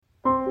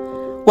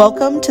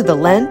Welcome to the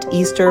Lent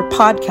Easter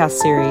podcast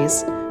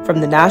series from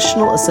the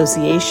National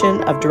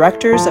Association of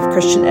Directors of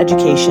Christian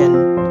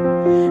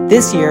Education.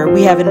 This year,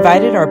 we have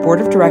invited our board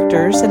of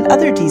directors and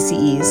other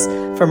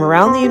DCEs from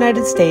around the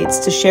United States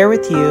to share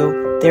with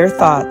you their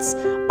thoughts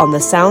on the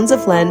sounds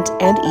of Lent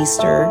and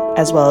Easter,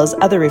 as well as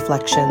other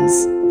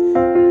reflections.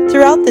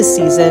 Throughout this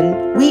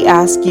season, we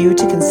ask you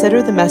to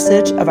consider the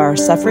message of our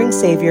suffering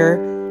Savior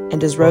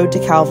and his road to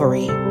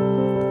Calvary.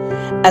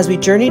 As we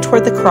journey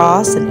toward the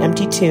cross and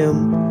empty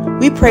tomb,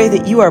 we pray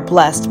that you are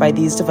blessed by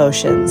these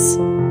devotions.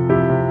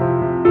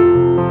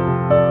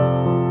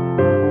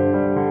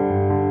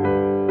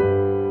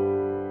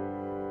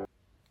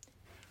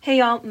 Hey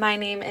y'all, my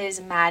name is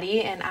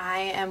Maddy and I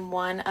am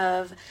one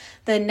of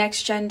the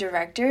Next Gen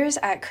directors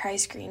at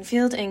Christ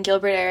Greenfield in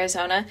Gilbert,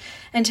 Arizona.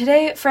 And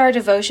today for our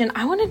devotion,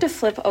 I wanted to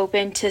flip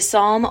open to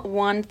Psalm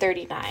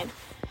 139.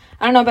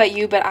 I don't know about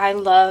you, but I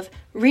love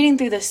reading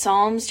through the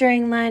Psalms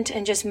during Lent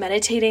and just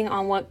meditating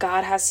on what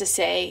God has to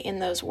say in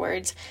those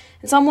words.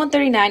 And Psalm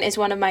 139 is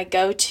one of my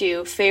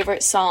go-to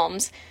favorite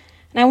Psalms.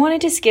 And I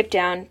wanted to skip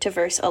down to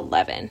verse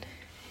 11.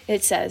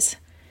 It says,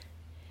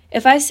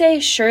 "If I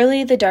say,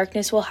 surely the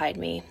darkness will hide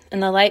me,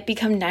 and the light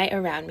become night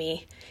around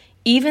me,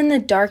 even the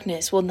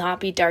darkness will not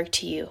be dark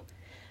to you.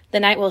 The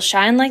night will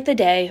shine like the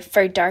day,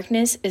 for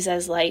darkness is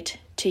as light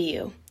to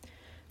you.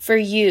 For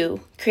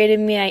you created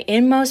my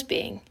inmost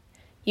being.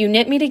 You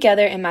knit me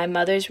together in my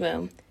mother's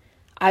womb.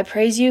 I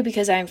praise you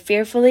because I am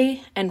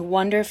fearfully and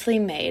wonderfully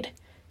made.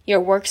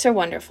 Your works are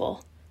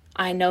wonderful.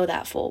 I know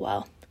that full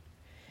well."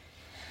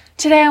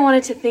 Today I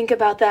wanted to think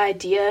about the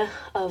idea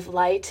of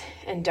light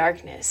and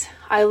darkness.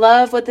 I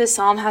love what this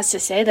psalm has to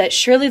say, that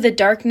surely the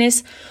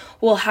darkness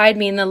will hide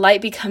me and the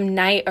light become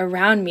night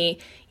around me.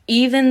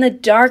 Even the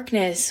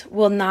darkness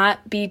will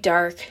not be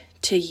dark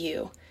to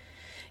you.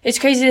 It's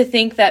crazy to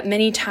think that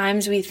many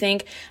times we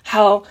think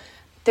how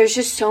there's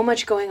just so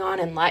much going on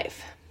in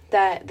life,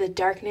 that the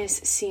darkness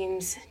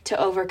seems to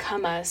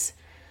overcome us.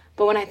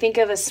 But when I think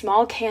of a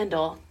small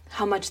candle,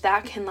 how much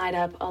that can light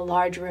up a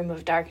large room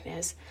of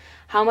darkness,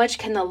 how much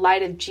can the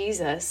light of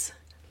Jesus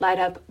light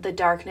up the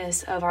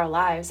darkness of our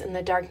lives and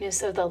the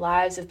darkness of the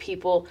lives of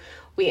people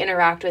we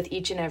interact with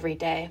each and every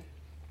day.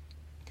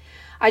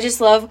 I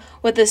just love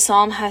what this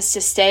psalm has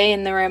to say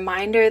and the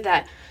reminder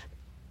that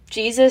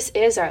Jesus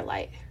is our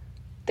light.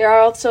 There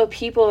are also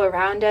people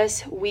around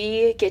us.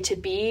 We get to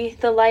be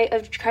the light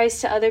of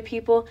Christ to other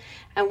people.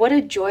 And what a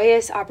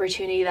joyous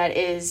opportunity that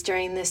is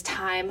during this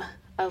time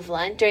of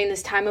Lent, during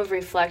this time of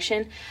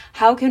reflection.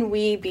 How can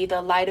we be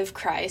the light of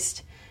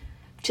Christ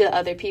to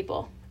other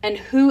people? And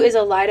who is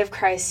a light of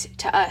Christ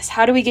to us?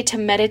 How do we get to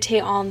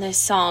meditate on this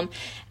psalm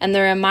and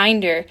the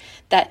reminder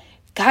that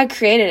God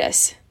created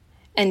us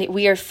and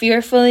we are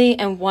fearfully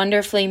and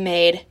wonderfully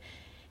made.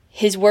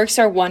 His works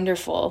are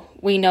wonderful.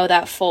 We know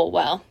that full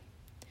well.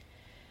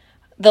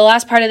 The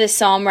last part of this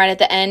psalm, right at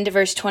the end,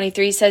 verse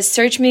 23 says,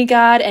 "Search me,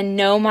 God, and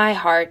know my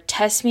heart.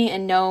 Test me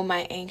and know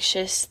my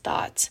anxious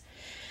thoughts."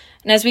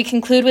 And as we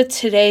conclude with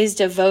today's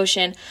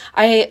devotion,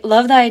 I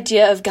love the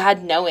idea of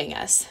God knowing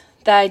us.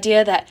 The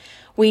idea that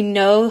we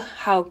know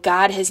how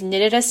God has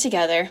knitted us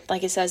together,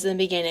 like it says in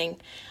the beginning.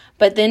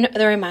 But then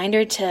the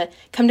reminder to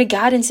come to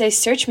God and say,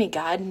 "Search me,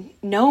 God.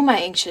 Know my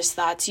anxious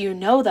thoughts." You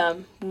know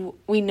them.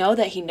 We know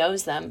that he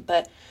knows them.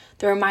 But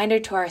the reminder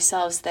to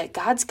ourselves that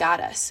God's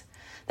got us.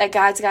 That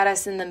God's got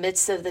us in the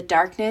midst of the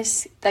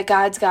darkness, that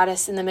God's got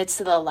us in the midst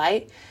of the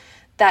light,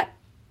 that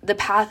the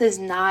path is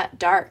not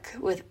dark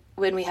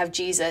when we have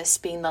Jesus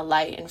being the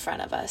light in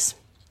front of us.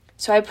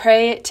 So I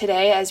pray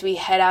today as we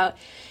head out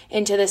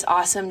into this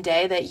awesome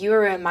day that you are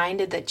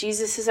reminded that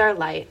Jesus is our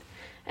light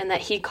and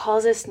that he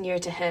calls us near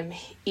to him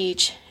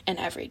each and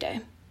every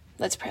day.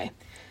 Let's pray.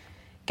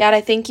 God,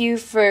 I thank you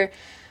for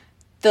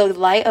the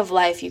light of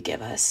life you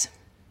give us.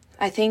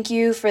 I thank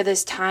you for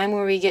this time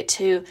where we get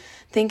to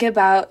think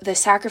about the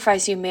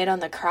sacrifice you made on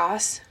the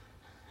cross.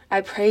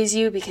 I praise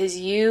you because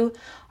you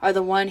are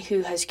the one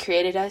who has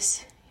created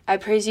us. I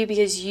praise you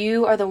because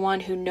you are the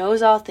one who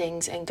knows all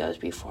things and goes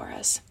before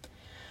us.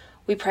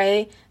 We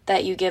pray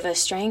that you give us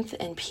strength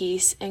and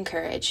peace and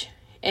courage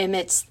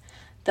amidst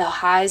the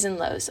highs and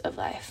lows of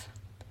life.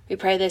 We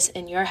pray this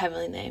in your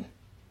heavenly name.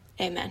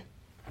 Amen.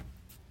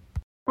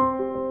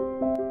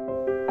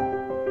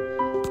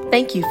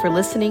 Thank you for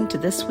listening to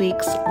this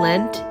week's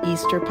Lent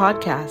Easter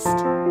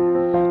podcast.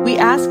 We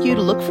ask you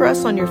to look for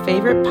us on your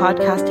favorite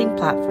podcasting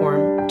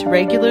platform to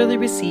regularly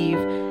receive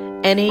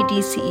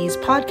NADCE's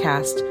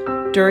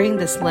podcast during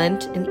this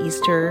Lent and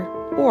Easter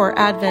or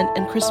Advent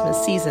and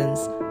Christmas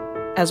seasons,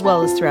 as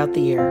well as throughout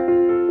the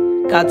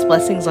year. God's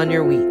blessings on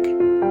your week.